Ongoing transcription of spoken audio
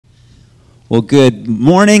Well, good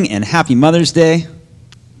morning and happy Mother's Day.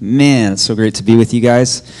 Man, it's so great to be with you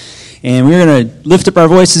guys. And we're going to lift up our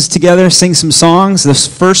voices together, sing some songs. This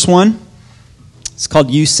first one, it's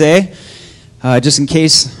called You Say. Just in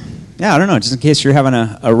case you're having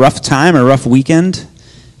a rough time or a rough weekend,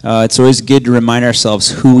 it's always good to remind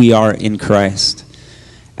ourselves who we are in Christ.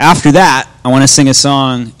 After that, I want to sing a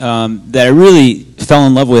song that I really fell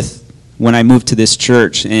in love with when I moved to this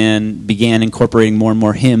church and began incorporating more and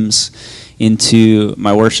more hymns into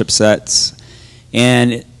my worship sets.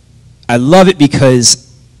 And I love it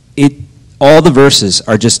because all the verses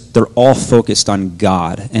they're all focused on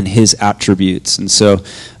God and His attributes. And so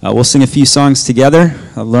we'll sing a few songs together,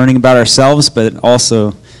 learning about ourselves, but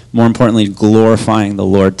also, more importantly, glorifying the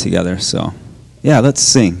Lord together. So, yeah, let's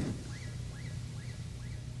sing.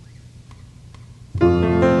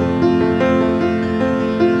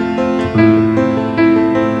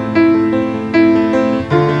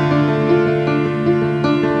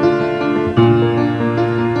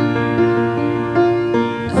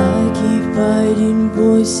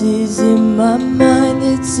 Voices in my mind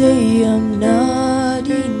that say I'm not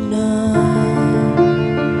enough.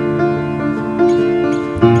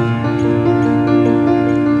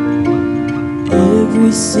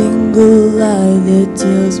 Every single lie that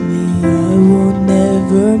tells me I will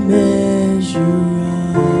never measure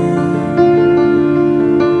up.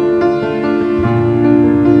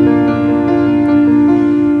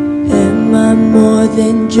 Am I more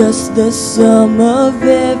than just the sum of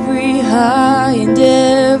every high and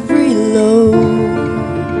every low?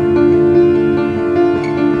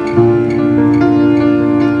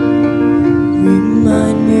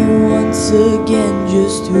 Remind me once again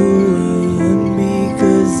just who I am,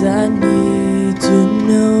 because I need to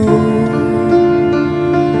know.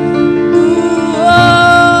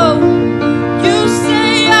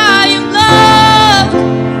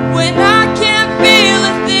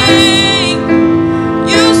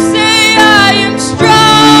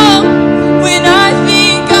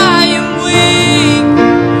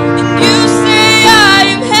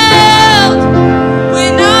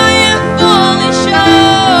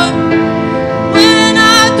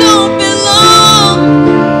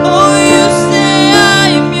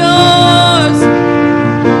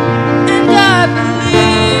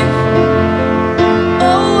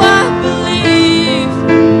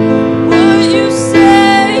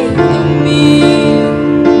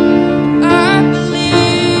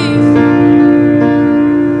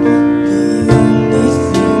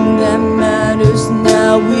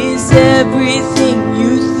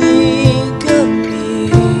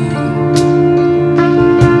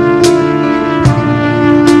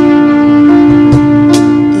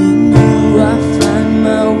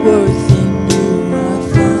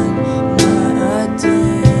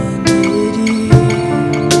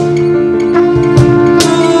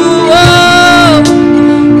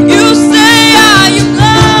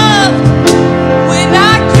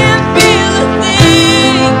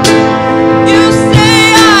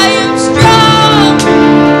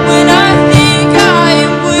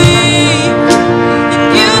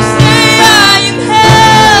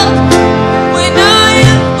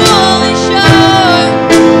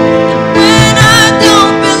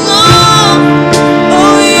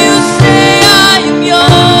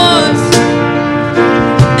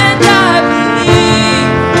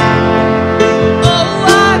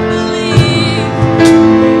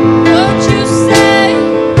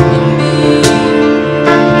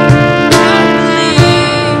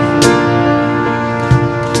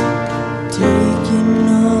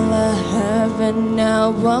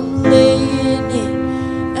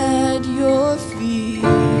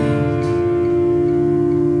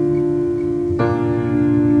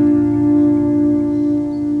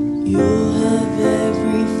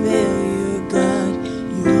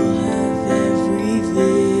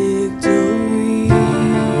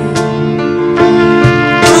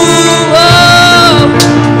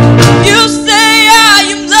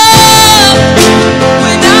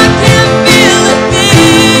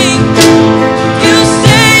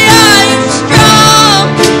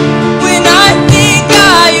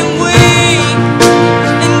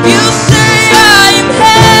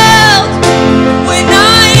 When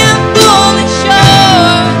I am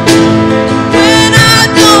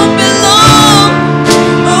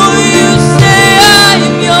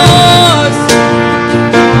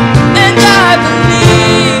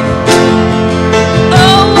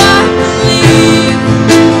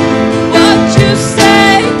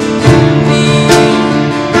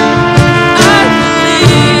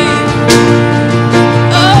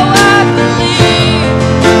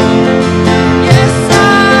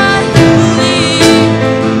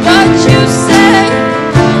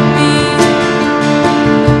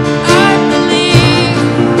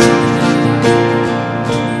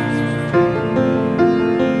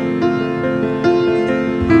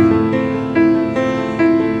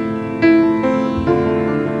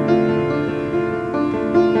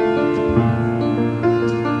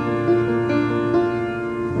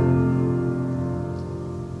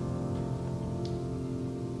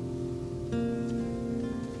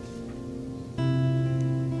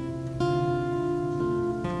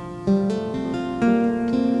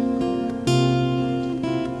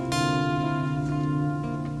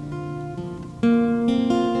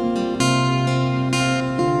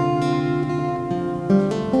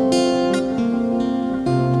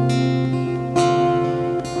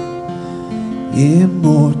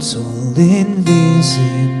immortal,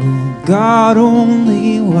 invisible, God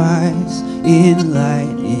only wise, in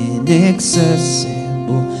light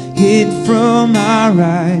inaccessible, hid from our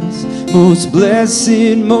eyes, most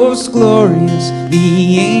blessed, most glorious,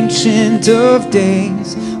 the Ancient of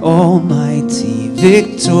Days, almighty,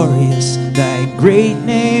 victorious, thy great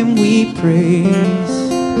name we praise.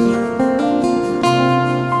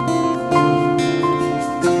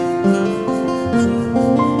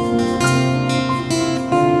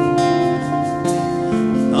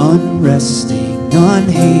 Unresting,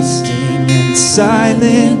 unhasting, and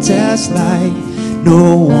silent as light,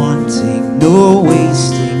 no wanting, no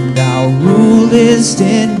wasting, thou rulest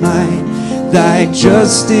in might. Thy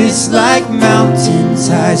justice like mountains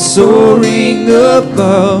high soaring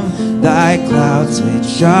above, thy clouds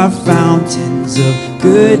which are fountains of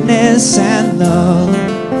goodness and love.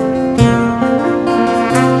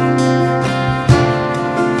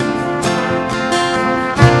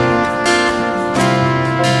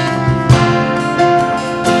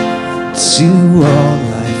 To all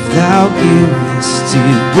life thou givest, to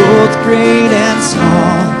both great and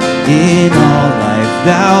small. In all life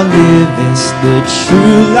thou livest, the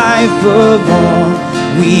true life of all.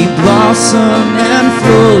 We blossom and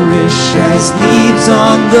flourish as leaves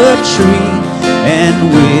on the tree, and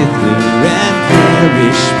wither and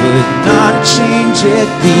perish, but not change at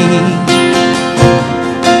thee.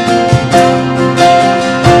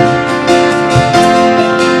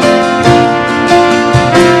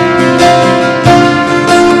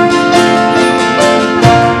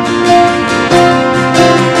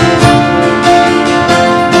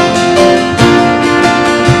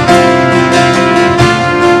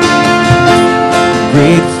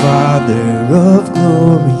 Great Father of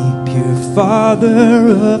glory, pure Father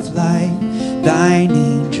of light, thine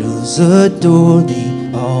angels adore thee,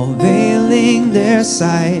 all veiling their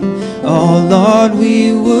sight. Oh Lord,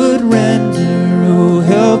 we would render, oh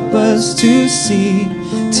help us to see,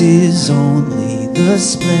 'tis only the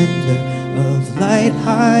splendor of light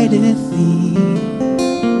hideth thee.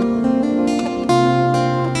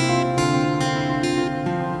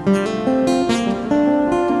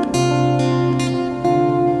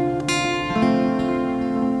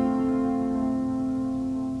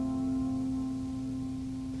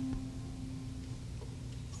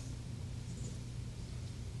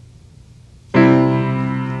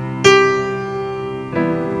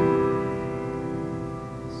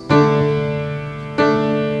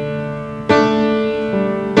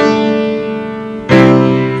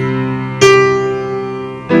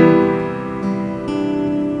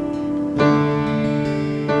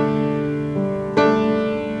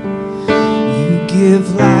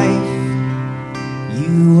 Give life,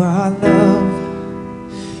 you are love,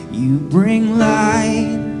 you bring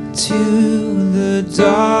light to the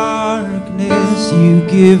darkness, you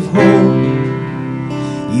give hope,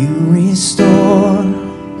 you restore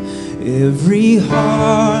every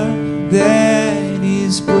heart that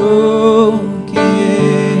is broken.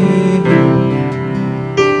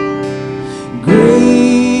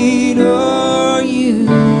 Great are you,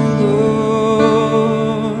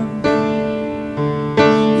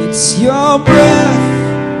 it's your breath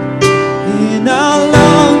in our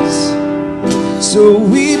lungs, so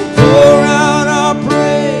we pour out our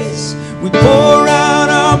praise. We pour out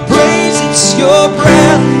our praise. It's your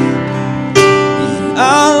breath in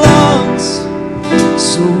our lungs,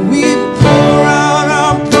 so we pour out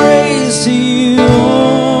our praise to you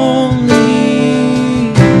only.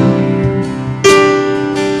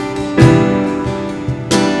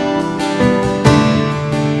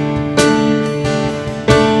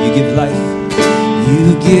 You give life, you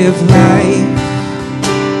give life,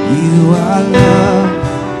 you are love,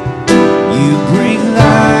 you bring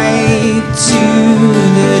light to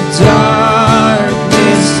the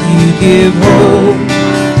darkness, you give hope,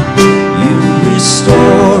 you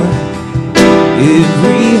restore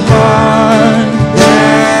every heart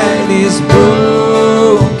that is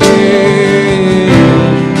broken.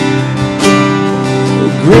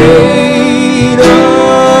 Oh, great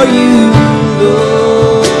are you,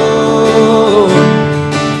 Lord.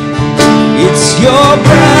 It's your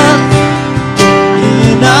breath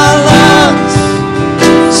in our lungs,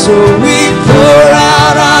 so we pour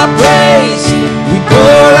out our praise. We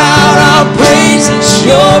pour out our praise. It's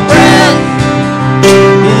your breath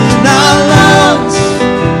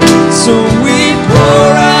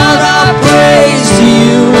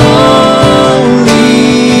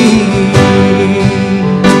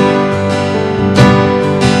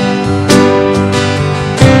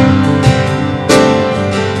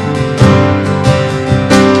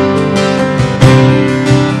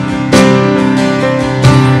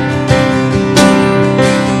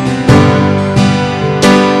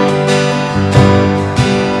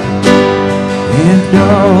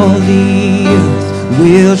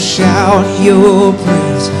shout your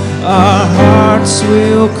praise. Our hearts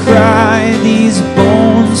will cry, these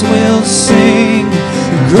bones will sing.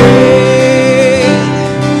 Great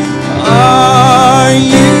are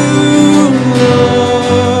you,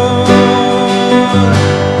 Lord.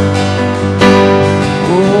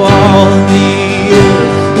 Oh, all the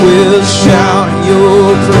earth will shout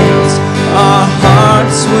your praise. Our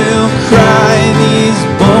hearts will cry, these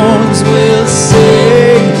bones will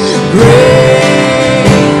sing. Great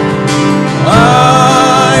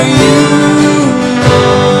are you,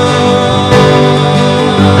 Lord.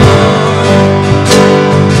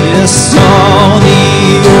 Yes, all the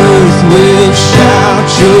earth will shout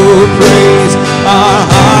your praise. Our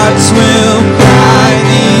hearts will cry,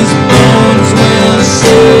 these bones will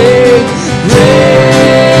sing.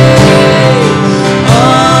 Great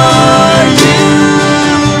are you,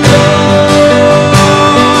 Lord.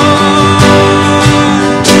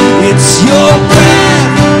 It's your breath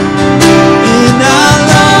in our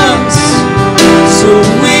lungs, so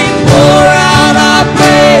we pour out our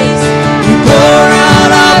praise. We pour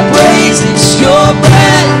out our praise. It's your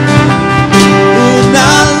breath in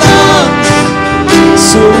our lungs,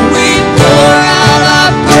 so we pour out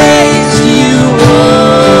our praise to you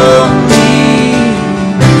only.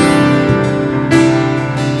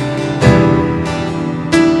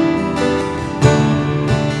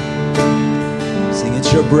 Sing,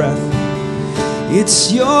 it's your breath.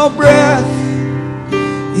 It's your breath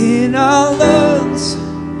in our lungs,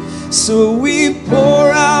 so we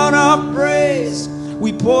pour out our praise.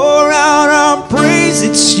 We pour out our praise.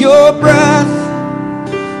 It's your breath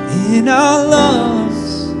in our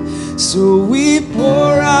lungs, so we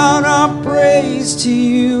pour out our praise to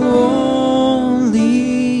you only.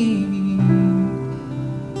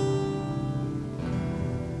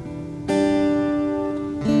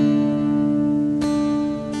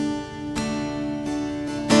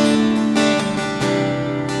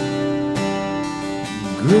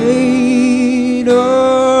 Great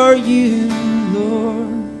are you, Lord.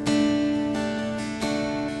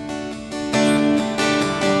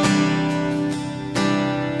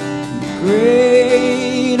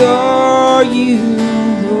 Great are you,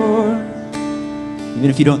 Lord. Even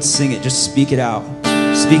if you don't sing it, just speak it out.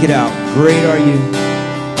 Speak it out. Great are you.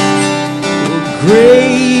 Oh,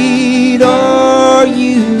 great are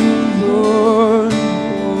you, Lord.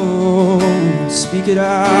 Oh, speak it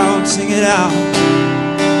out. Sing it out.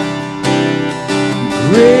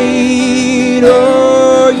 Great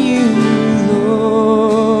are you,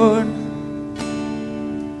 Lord.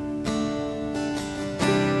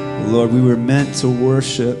 Lord, we were meant to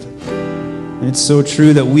worship. And it's so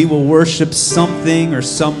true that we will worship something or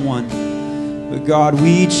someone. But God,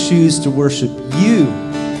 we choose to worship you.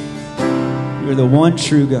 You're the one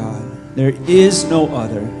true God. There is no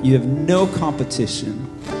other. You have no competition.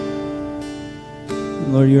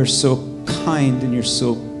 And Lord, you're so kind and you're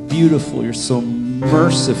so beautiful. You're so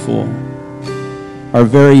merciful. Our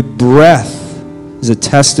very breath is a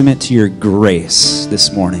testament to your grace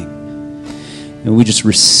this morning. And we just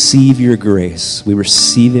receive your grace. We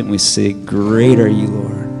receive it and we say, great are you,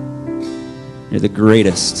 Lord. You're the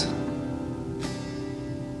greatest.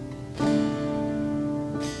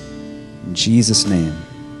 In Jesus' name.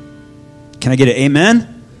 Can I get an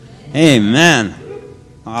amen? Amen.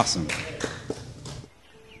 Awesome.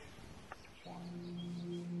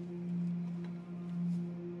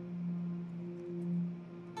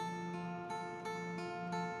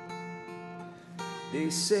 They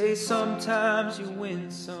say sometimes you win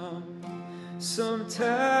some,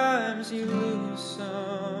 sometimes you lose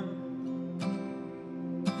some.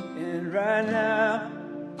 And right now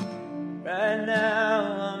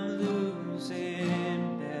I'm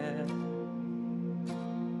losing bet.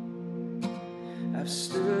 I've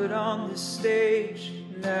stood on this stage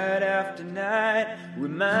night after night,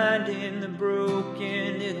 reminding the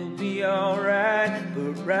broken it'll be alright.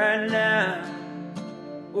 But right now,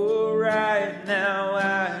 oh, right now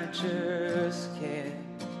I just can't.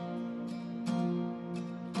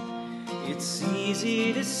 It's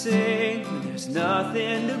easy to sing when there's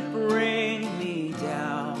nothing to bring me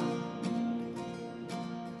down.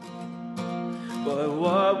 But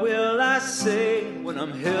what will I say when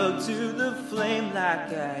I'm held to the flame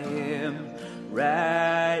like I am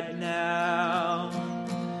right now?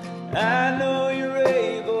 I know you're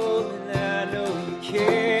able and I know you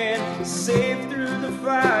can save through the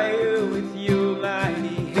fire with your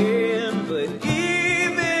mighty hand. But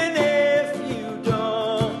even if you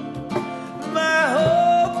don't, my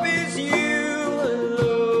hope is you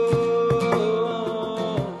alone.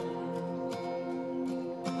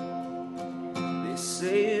 They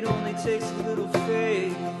say it only takes a little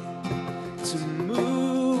faith to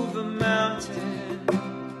move a mountain.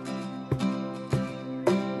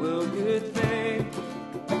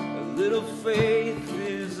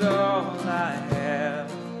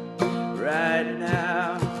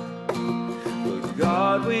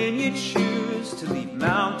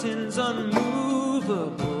 mountains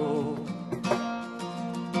unmovable.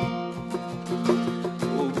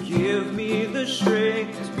 Oh, give me the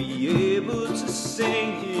strength to be able to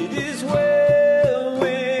sing. It is well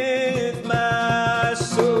with my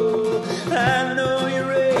soul. I know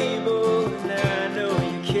you're able, and I know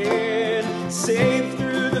you can. Safe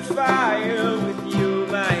through the fire with your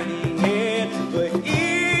mighty hand. But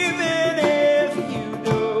even if you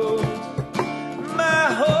don't,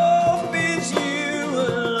 my hope is you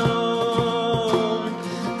alone.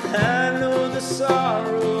 I know the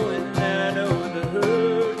sorrow and I know the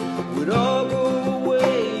hurt would all go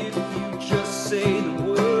away if you just say the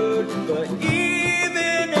word. But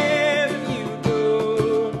even if you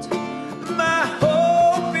don't, my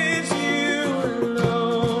hope is you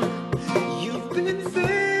alone. You've been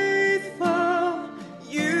faithful,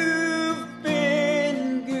 you've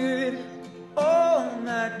been good all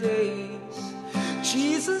my days.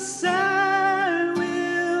 Jesus, I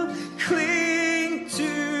will cling to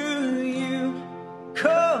you,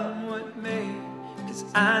 come what may, 'cause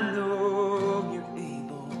I know you're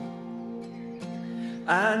able, I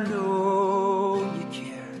know you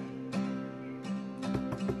care.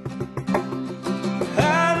 I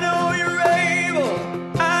know you're able,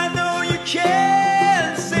 I know you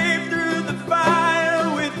can. Save through the fire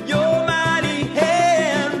with your mighty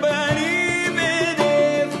hand. But even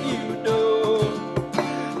if you don't,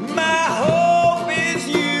 my hope is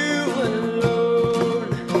you alone.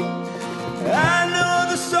 I know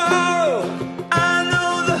the sorrow, I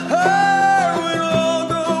know the hurt will all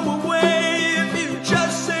go away if you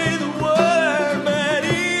just say the word. But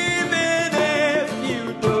even if you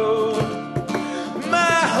don't,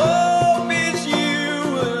 my hope is you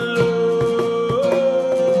alone.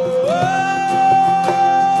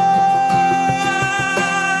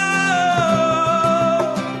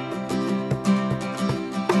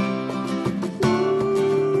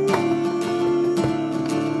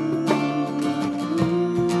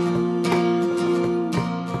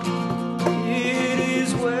 It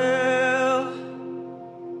is well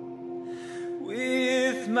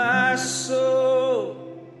with my soul.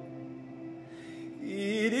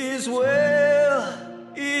 It is well.